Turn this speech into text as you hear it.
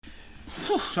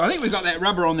So I think we've got that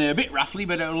rubber on there a bit roughly,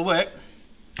 but it'll work.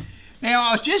 Now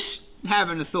I was just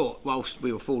having a thought whilst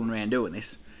we were fooling around doing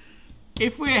this.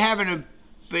 If we're having a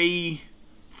bee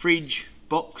fridge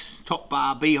box top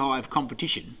bar beehive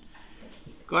competition,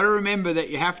 got to remember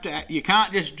that you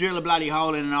can't just drill a bloody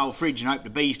hole in an old fridge and hope the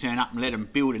bees turn up and let them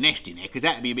build a nest in there, because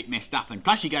that'd be a bit messed up, and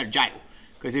plus you go to jail.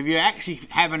 Because if you're actually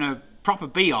having a proper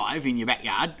beehive in your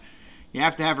backyard, you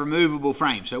have to have removable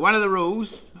frames. So one of the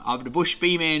rules of the Bush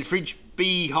Beeman Fridge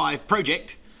Beehive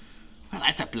project, well,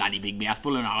 that's a bloody big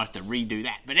mouthful and I'll have to redo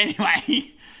that. But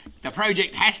anyway, the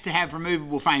project has to have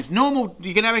removable frames. Normal,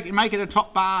 you can make it a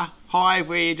top bar hive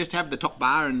where you just have the top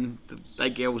bar and the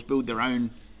girls build their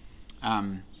own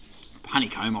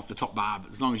honeycomb off the top bar,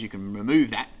 but as long as you can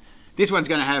remove that. This one's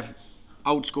going to have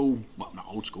old school, well, not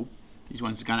old school, these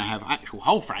ones are going to have actual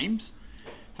hole frames,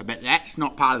 so, but that's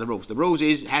not part of the rules. The rules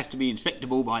is it has to be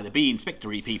inspectable by the bee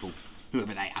inspectory people,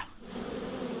 whoever they are.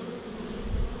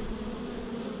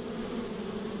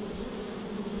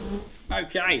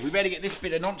 Okay, we better get this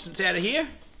bit of nonsense out of here.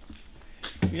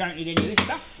 We don't need any of this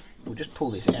stuff. We'll just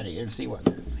pull this out of here and see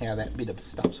how that bit of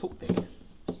stuff's hooked there.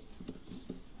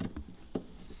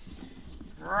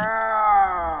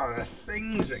 Oh, the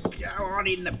things that go on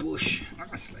in the bush,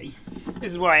 honestly.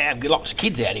 This is why I have lots of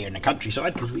kids out here in the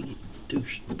countryside, because we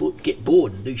get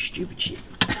bored and do stupid shit.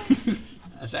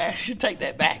 So I should take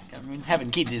that back. I mean,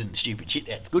 having kids isn't stupid shit,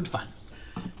 that's good fun.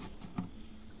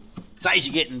 Saves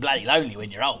you getting bloody lonely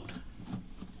when you're old.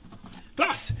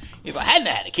 Plus, if I hadn't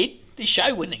had a kid, this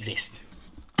show wouldn't exist.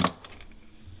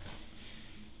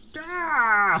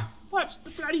 Ah, what's the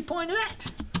bloody point of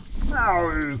that?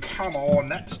 Oh, come on,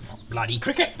 that's not bloody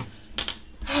cricket.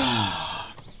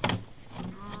 Oh,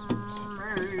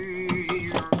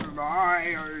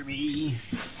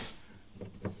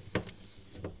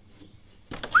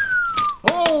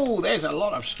 there's a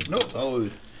lot of snow. Oh,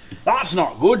 that's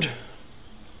not good.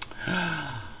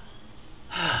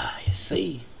 You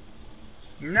see,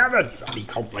 another bloody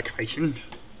complication.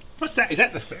 What's that? Is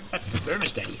that that's the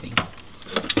thermostat thing?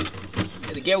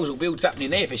 Yeah, the girls will build something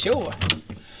in there for sure.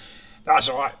 That's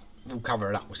alright, we'll cover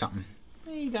it up with something.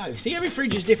 There you go. See, every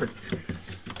fridge is different.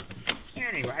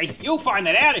 Anyway, you'll find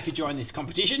that out if you join this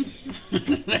competition.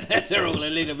 They're all a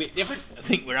little bit different. I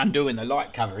think we're undoing the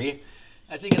light cover here.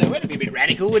 I was thinking it would be a bit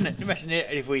radical, wouldn't it? Imagine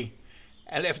if we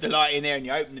left the light in there and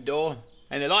you open the door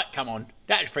and the light come on.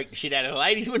 That'd freak the shit out of the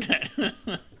ladies, wouldn't it?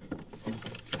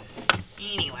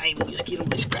 Anyway, we'll just get all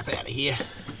this crap out of here.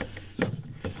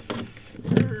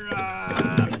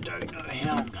 I don't know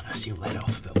how I'm going to seal that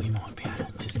off, but we might be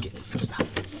able to just get some stuff.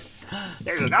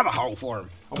 There's another hole for him.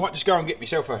 I might just go and get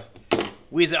myself a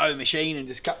Wizzo machine and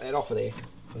just cut that off of there.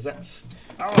 Because that's...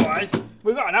 Otherwise,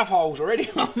 we've got enough holes already.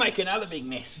 I'll make another big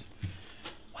mess.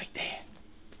 Wait there.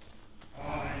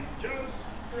 I'm just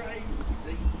crazy,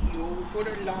 all for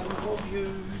the love of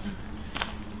you.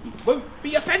 It won't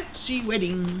be a fancy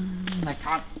wedding. I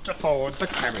can't afford the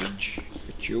carriage,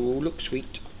 but you'll look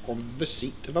sweet on the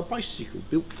seat of a bicycle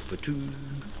built for two.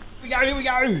 Here we go, here we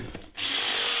go!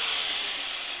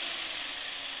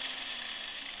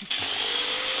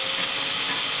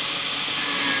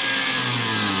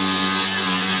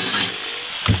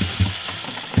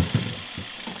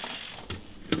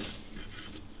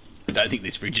 I don't think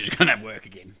this fridge is going to work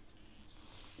again.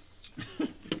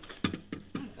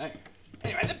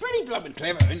 Anyway, they're pretty blooming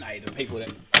clever, aren't they, the people that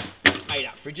made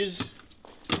up fridges.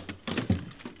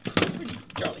 Pretty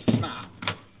jolly smart.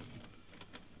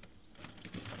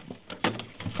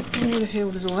 Where the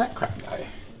hell does all that crap go?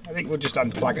 I think we'll just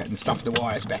unplug it and stuff the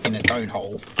wires back in its own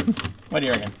hole. What do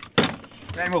you reckon?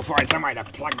 Then we'll find some way to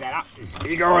plug that up.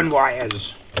 Big on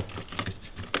wires.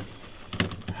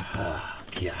 Oh,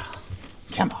 yeah.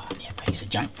 Come on, you piece of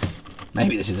junk.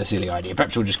 Maybe this is a silly idea.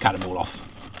 Perhaps we'll just cut them all off.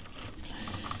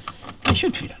 They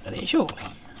should fit under there, surely.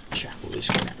 Shuffle this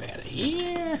crap out of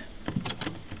here.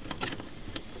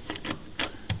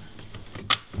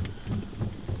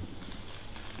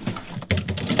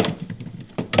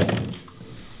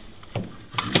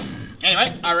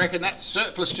 Anyway, I reckon that's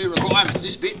surplus to requirements,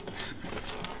 this bit.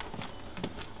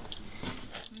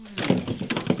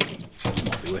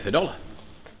 Might be worth $1.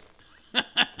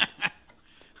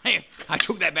 Hey, I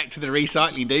took that back to the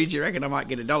recycling dudes. You reckon I might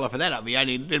get $1 for that?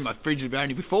 Then my fridge would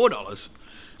only be $4.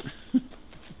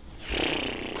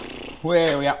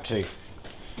 Where are we up to?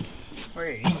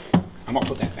 I might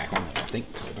put that back on there, I think.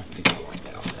 I don't think I like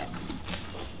that off of that.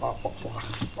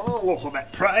 Oh, lots of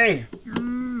that pretty.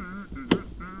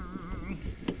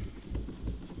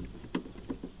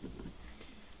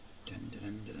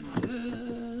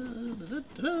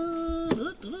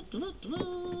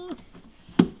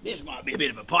 This might be a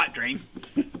bit of a pipe dream.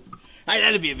 Hey,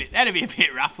 that'd be a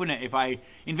bit rough, wouldn't it, if I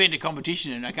invent a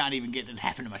competition and I can't even get it to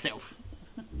happen to myself.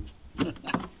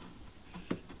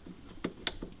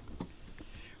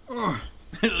 Oh,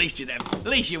 at least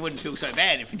you wouldn't feel so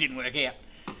bad if it didn't work out.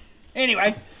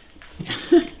 Anyway,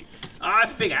 I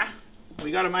figure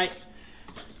we got to make.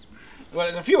 Well,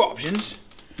 there's a few options,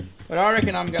 but I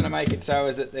reckon I'm going to make it so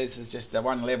as that this is just a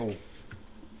one level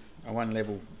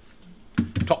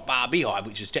top bar beehive,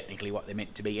 which is technically what they're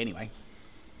meant to be anyway.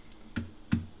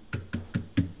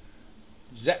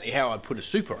 Exactly how I'd put a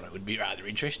super on it would be rather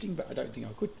interesting, but I don't think I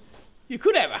could. You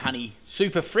could have a honey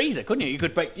super freezer, couldn't you? You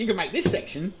could make this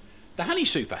section the honey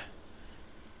super.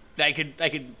 They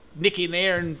could nick in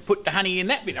there and put the honey in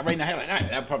that bit. I mean, hell, I know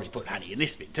they'll probably put honey in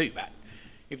this bit too, but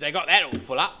if they got that all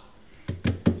full up,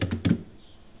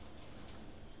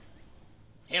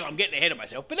 hell, I'm getting ahead of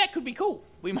myself, but that could be cool.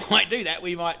 We might do that.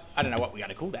 We might, I don't know what we're going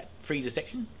to call that, freezer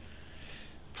section.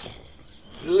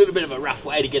 A little bit of a rough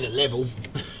way to get it level.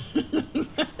 I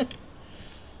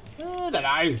don't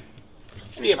know.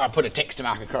 Maybe if I put a texture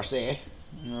mark across there,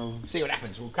 we'll see what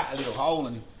happens. We'll cut a little hole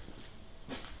and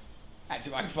that's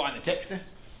if I can find the texture.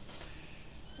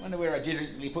 Wonder where I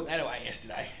digitally put that away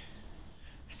yesterday.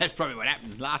 That's probably what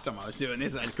happened last time I was doing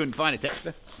this. I couldn't find a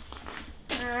texture.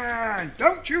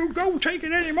 Don't you go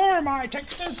taking any more of my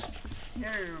textures, you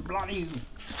bloody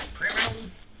criminal.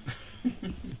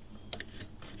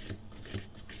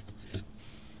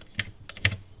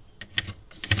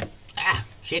 Ah,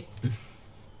 shit.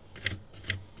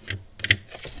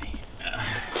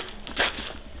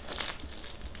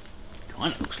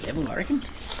 Kind of looks level, I reckon.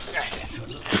 That sort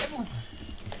of looks level.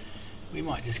 We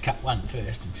might just cut one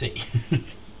first and see.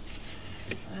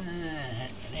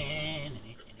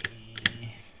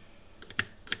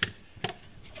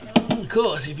 Of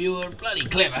course, if you were bloody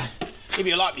clever, if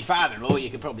you're like my father-in-law, you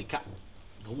could probably cut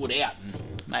the wood out and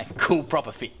make a cool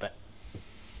proper fit, but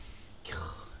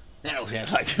that all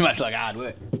sounds like too much like hard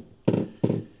work.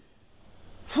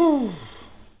 Whew.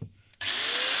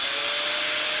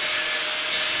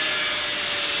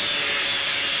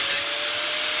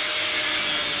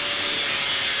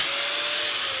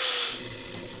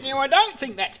 Now, I don't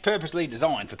think that's purposely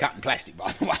designed for cutting plastic,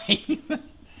 by the way.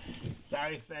 So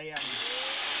if they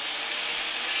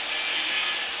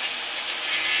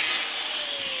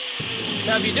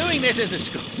So if you're doing this as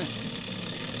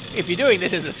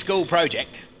a school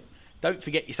project, don't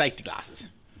forget your safety glasses.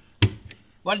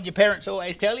 What did your parents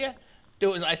always tell you?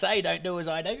 Do as I say, don't do as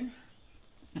I do.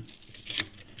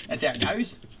 That's how it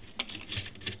goes.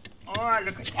 Oh,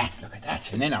 look at that, look at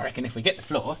that. And then I reckon if we get the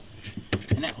floor,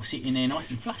 and that will sit in there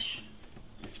nice and flush.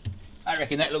 I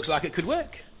reckon that looks like it could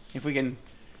work. If we can,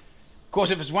 of course,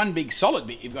 if it's one big solid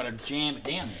bit, you've got to jam it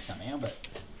down there somehow, but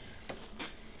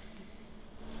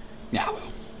nah,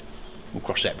 well, we'll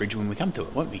cross that bridge when we come to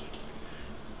it, won't we?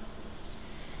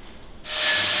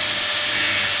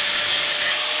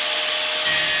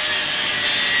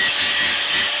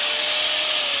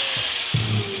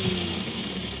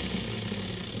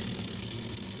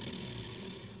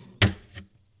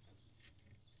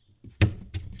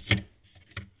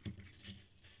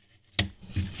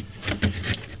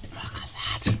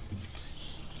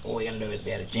 All we're going to do is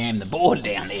be able to jam the board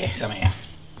down there somehow.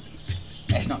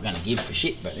 That's not going to give for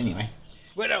shit, but anyway.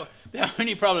 Well, the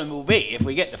only problem will be if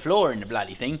we get the floor in the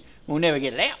bloody thing, we'll never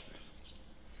get it out.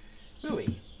 Will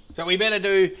we? So we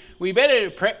better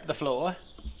prep the floor.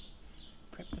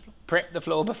 Prep the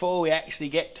floor before we actually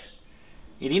get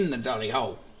it in the dolly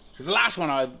hole. Because the last one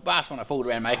I fooled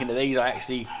around making to these, I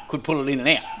actually could pull it in and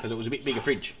out because it was a bit bigger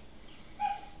fridge.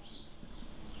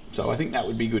 So I think that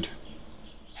would be good.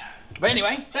 But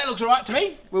anyway, that looks alright to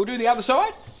me. We'll do the other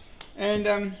side, and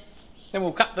then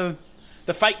we'll cut the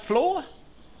fake floor.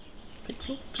 Fake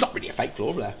floor? It's not really a fake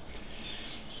floor, but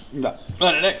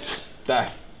I don't know. The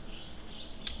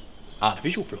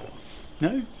artificial floor.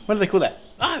 No? What do they call that?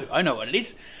 Oh, I know what it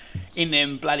is. In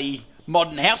them bloody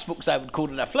modern house books, they would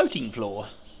call it a floating floor.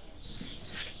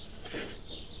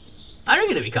 I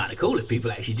reckon it'd be kind of cool if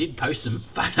people actually did post some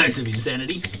photos of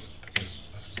insanity.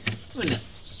 Wouldn't it?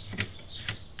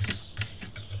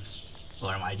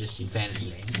 Or am I just in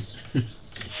fantasy land?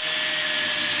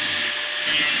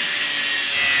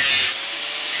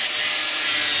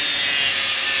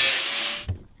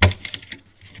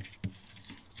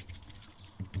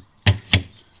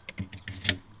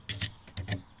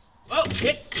 Oh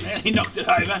shit, nearly knocked it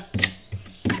over. I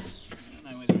don't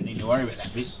know whether I need to worry about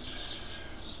that bit.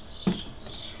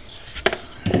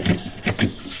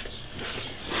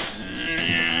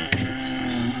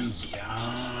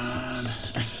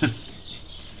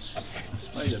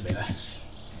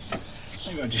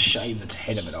 Maybe I'll just shave the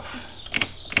head of it off.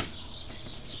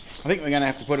 I think we're going to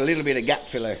have to put a little bit of gap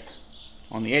filler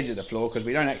on the edge of the floor because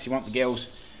we don't actually want the girls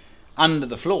under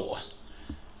the floor.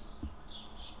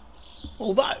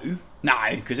 Although, no,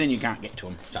 because then you can't get to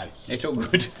them, so it's all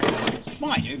good.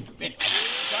 Mind you, anyway,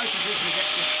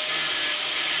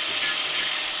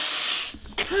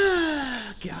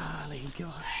 golly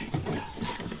gosh.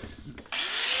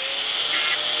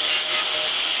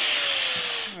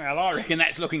 Well, I reckon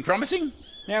that's looking promising.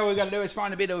 Now all we've got to do is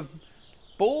find a bit of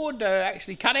board to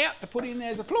actually cut out to put in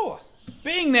as a floor.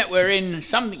 Being that we're in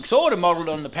something sort of modelled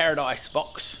on the Paradise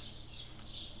box,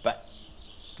 but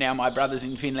now my brothers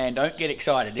in Finland don't get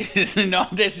excited. This is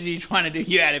not necessarily trying to do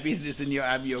you out of business and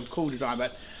your cool design,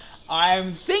 but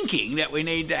I'm thinking that we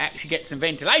need to actually get some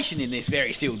ventilation in this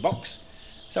very sealed box.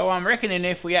 So I'm reckoning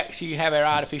if we actually have our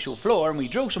artificial floor and we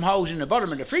drill some holes in the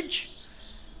bottom of the fridge,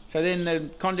 so then the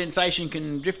condensation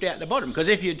can drift out the bottom. Because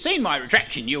if you'd seen my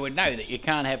retraction, you would know that you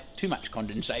can't have too much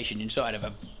condensation inside of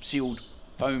a sealed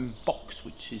foam box,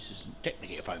 which isn't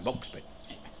technically a foam box, but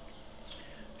anyway.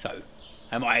 So,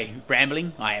 am I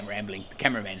rambling? I am rambling. The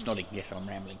cameraman's nodding. Yes, I'm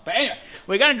rambling. But anyway,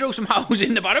 we're going to drill some holes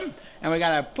in the bottom, and we're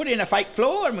going to put in a fake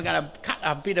floor, and we're going to cut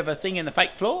a bit of a thing in the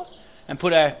fake floor, and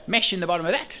put a mesh in the bottom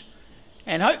of that.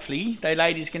 And hopefully, the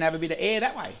ladies can have a bit of air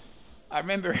that way. I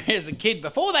remember as a kid,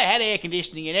 before they had air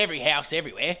conditioning in every house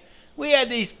everywhere, we had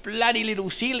these bloody little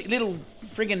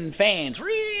friggin' fans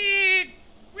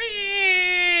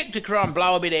to try and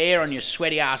blow a bit of air on your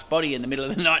sweaty ass body in the middle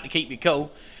of the night to keep you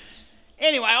cool.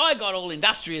 Anyway, I got all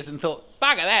industrious and thought,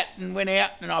 bugger that, and went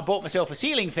out and I bought myself a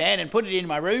ceiling fan and put it in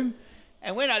my room.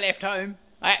 And when I left home,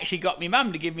 I actually got my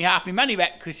mum to give me half my money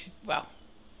back because I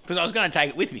was going to take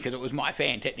it with me because it was my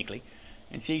fan technically.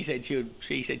 And she said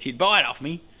she'd buy it off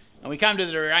me. And we come to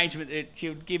the arrangement that she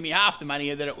would give me half the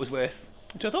money that it was worth,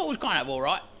 which I thought was kind of all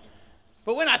right.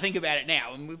 But when I think about it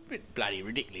now, and it's a bit bloody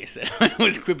ridiculous that I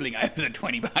was quibbling over the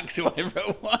 20 bucks or whatever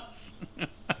it was.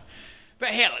 But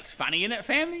hell, it's funny, isn't it,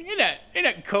 family? Isn't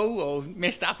it cool or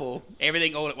messed up or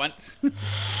everything all at once?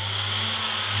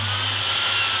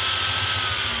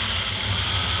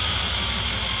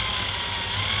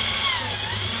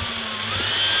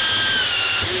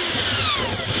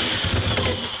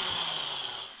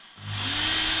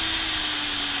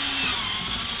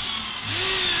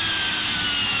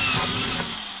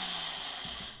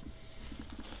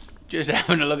 Just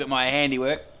having a look at my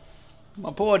handiwork.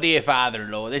 My poor dear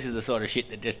father-in-law, this is the sort of shit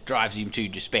that just drives him to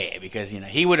despair because, you know,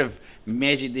 he would have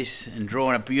measured this and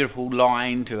drawn a beautiful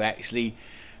line to actually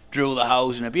drill the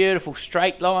holes in a beautiful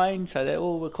straight line so they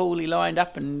all were coolly lined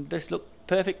up and just looked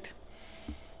perfect.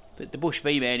 But the bush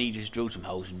bee man, he just drilled some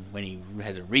holes, and when he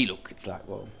has a relook, it's like,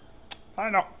 well, they're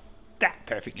not that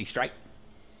perfectly straight.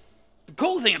 The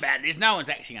cool thing about it is no one's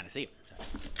actually going to see it.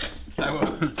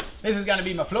 So this is going to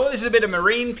be my floor. This is a bit of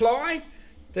marine ply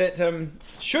that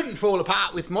shouldn't fall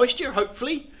apart with moisture,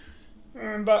 hopefully.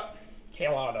 But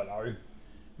hell, I don't know.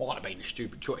 Might have been a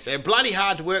stupid choice. They're bloody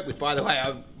hard to work with, by the way.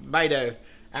 I've made a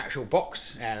actual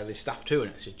box out of this stuff too,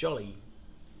 and it's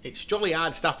jolly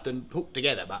hard stuff to hook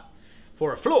together. But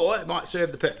for a floor, it might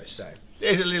serve the purpose. So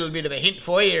there's a little bit of a hint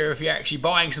for you if you're actually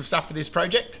buying some stuff for this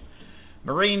project.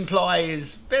 Marine ply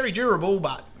is very durable,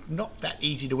 but not that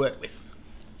easy to work with.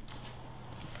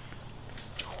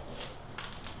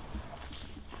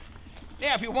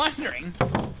 Now, if you're wondering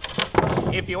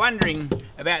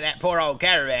about that poor old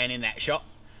caravan in that shot,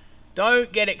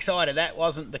 don't get excited. That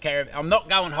wasn't the caravan. I'm not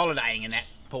going holidaying in that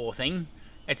poor thing.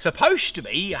 It's supposed to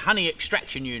be a honey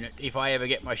extraction unit if I ever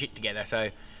get my shit together. So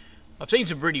I've seen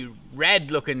some pretty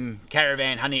rad-looking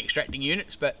caravan honey extracting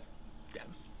units, but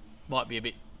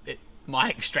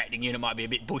my extracting unit might be a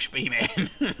bit bush bee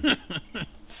man.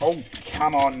 Oh,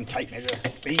 come on, tape measure.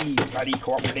 Be bloody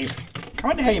cooperative. I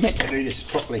wonder how you meant to do this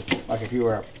properly, like if you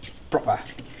were a proper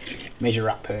measure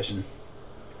up person.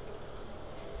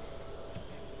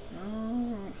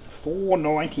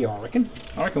 490, I reckon.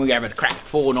 I reckon we'll give it a crack at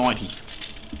 490.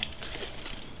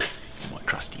 My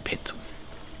trusty pencil.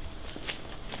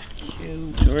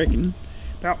 I reckon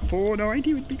about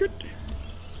 490 would be good.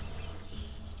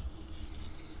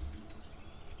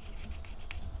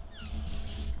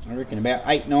 I reckon about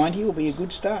 890 will be a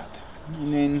good start,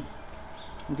 and then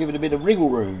we'll give it a bit of wriggle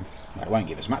room. Well, it won't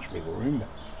give us much wriggle room, but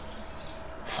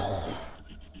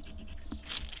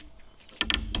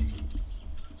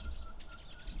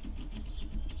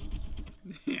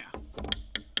yeah.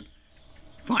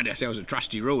 Find ourselves a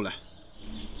trusty ruler.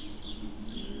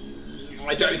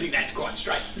 I don't think that's quite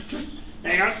straight.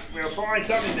 Hang on, we'll find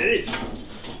something that is.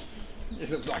 This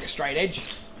looks like a straight edge.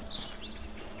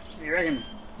 What do you reckon,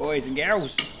 boys and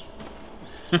girls?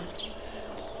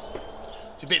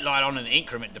 It's a bit light on in the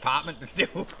increment department, but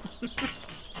still.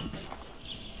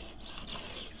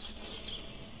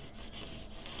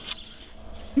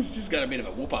 It's just got a bit of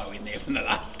a whoopo in there from the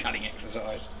last cutting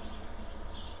exercise.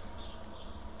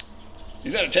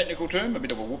 Is that a technical term? A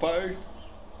bit of a whoopo?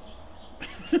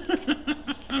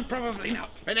 Probably not.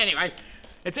 But anyway,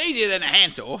 it's easier than a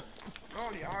handsaw.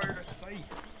 Rightio, let's see.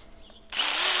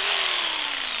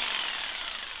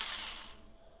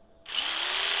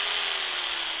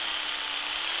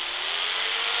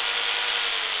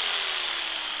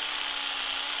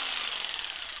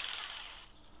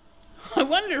 I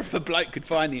wonder if a bloke could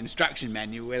find the instruction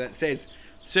manual where that says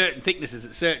certain thicknesses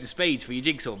at certain speeds for your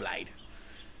jigsaw blade.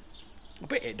 I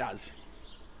bet it does.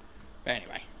 But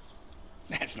anyway,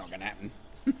 that's not going to happen.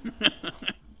 I think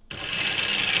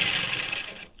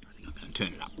I'm going to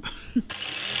turn it up.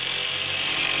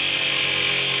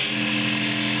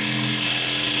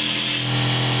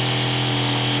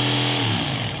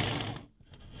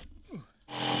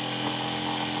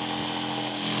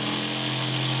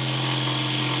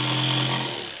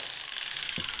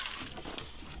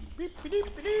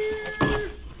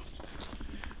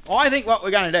 I think what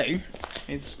we're going to do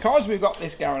is, because we've got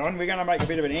this going on, we're going to make a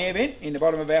bit of an air vent in the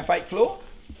bottom of our fake floor.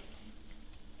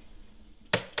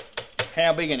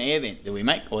 How big an air vent do we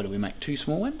make? Or do we make two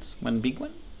small ones? One big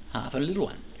one, half a little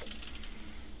one.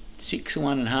 6 of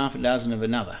one and half a dozen of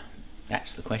another.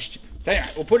 That's the question. So anyway,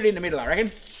 we'll put it in the middle, I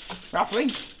reckon, roughly.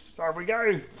 So if we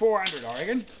go 400, I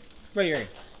reckon. What do you reckon?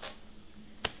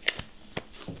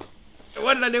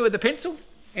 What did I do with the pencil?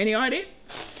 Any idea?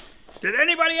 Did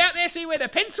anybody out there see where the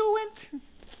pencil went?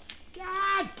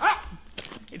 God! Ah!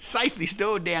 It's safely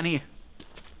stored down here.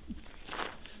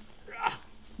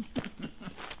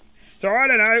 So I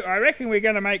don't know, I reckon we're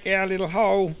going to make our little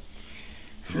hole.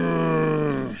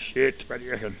 Shit, what do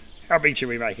you reckon? How big should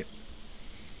we make it?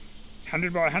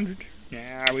 100 by 100?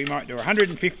 Yeah, we might do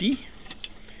 150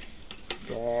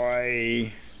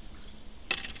 by...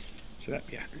 So that'd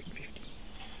be 150.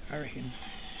 I reckon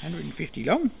 150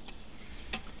 long.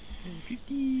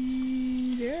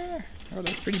 150 there. Oh,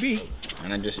 that's pretty big.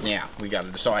 And then just now, we got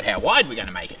to decide how wide we're going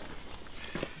to make it.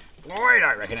 I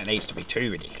don't reckon it needs to be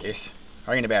too ridiculous.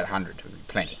 I reckon about 100 would be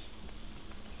plenty.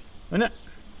 Wouldn't it?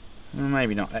 Well,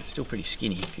 maybe not. That's still pretty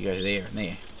skinny if you go there and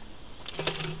there.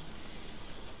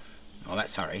 Oh,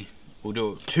 that's sorry. We'll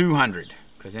do 200,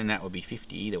 because then that would be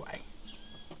 50 either way.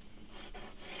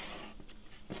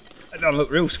 That doesn't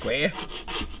look real square.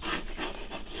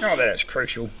 Oh, that's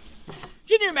crucial.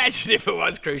 Can you imagine if it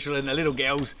was crucial and the little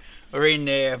girls are in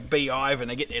their beehive and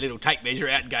they get their little tape measure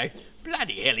out and go,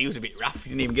 bloody hell, he was a bit rough,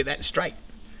 you didn't even get that straight.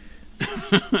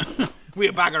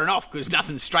 We're buggering off because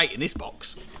nothing's straight in this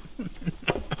box.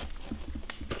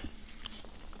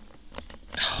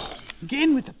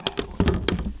 Again with the paddle.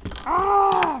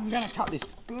 Ah, I'm going to cut this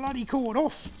bloody cord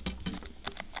off.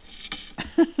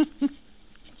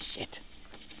 Shit.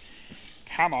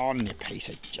 Come on, you piece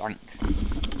of junk.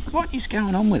 What is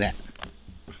going on with that?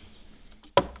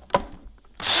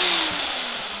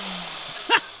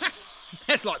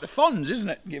 That's like the Fonz, isn't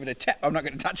it? Give it a tap. I'm not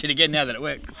going to touch it again now that it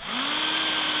works.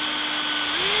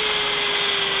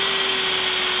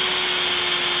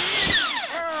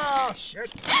 Oh,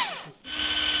 shit.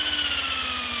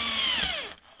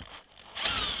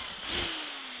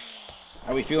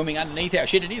 Are we filming underneath how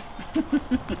shit it is?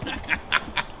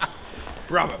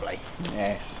 Probably.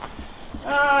 Yes.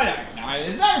 I don't know.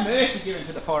 There's no mercy given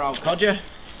to the poor old codger.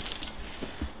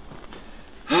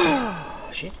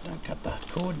 Shit, don't cut the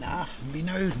cord in half.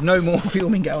 There'll be no more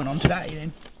filming going on today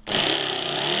then.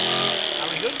 Are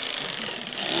we good?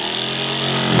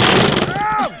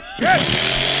 Oh, shit!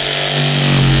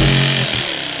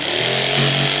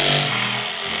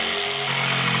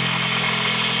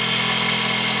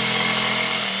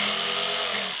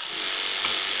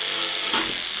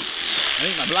 I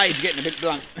think my blade's getting a bit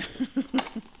blunt.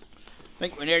 I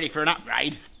think we're ready for an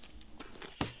upgrade.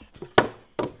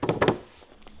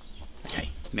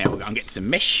 Now we're going to get some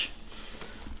mesh.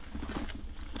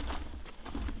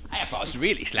 Hey, if I was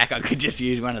really slack, I could just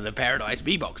use one of the Paradise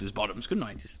Bee Box's bottoms, couldn't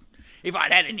I? Just, if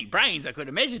I'd had any brains, I could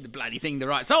have measured the bloody thing the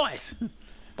right size.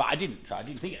 But I didn't, so I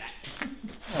didn't think of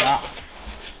that. Right.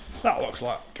 That looks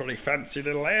like a pretty fancy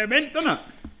little air vent, doesn't it?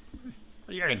 What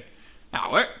do you reckon?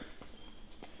 That'll work.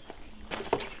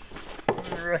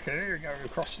 I reckon here we go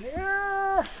across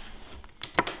there.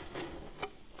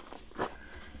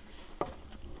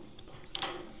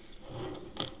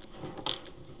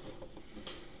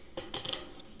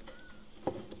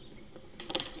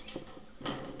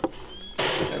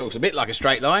 Looks a bit like a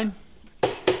straight line,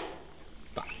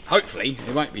 but hopefully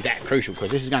it won't be that crucial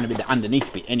because this is going to be the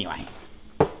underneath bit anyway.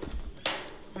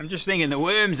 I'm just thinking the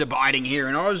worms are biting here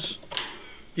in Oz.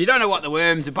 If you don't know what the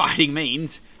worms are biting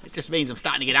means, it just means I'm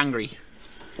starting to get hungry.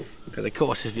 Because of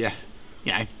course if you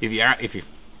you know, if you,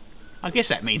 I guess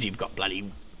that means you've got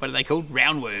bloody, what are they called?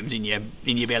 Roundworms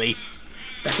in your belly.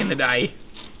 Back in the day.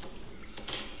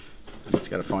 I've just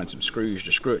got to find some screws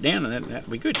to screw it down, and that'll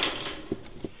be good.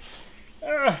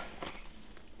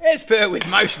 As per with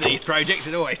most of these projects,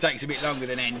 it always takes a bit longer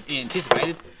than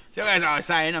anticipated. So as I was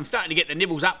saying, I'm starting to get the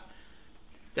nibbles up.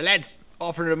 The lad's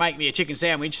offering to make me a chicken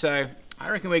sandwich, so I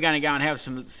reckon we're going to go and have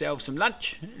ourselves some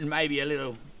lunch and maybe a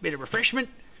little bit of refreshment,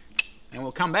 and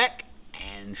we'll come back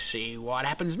and see what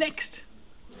happens next.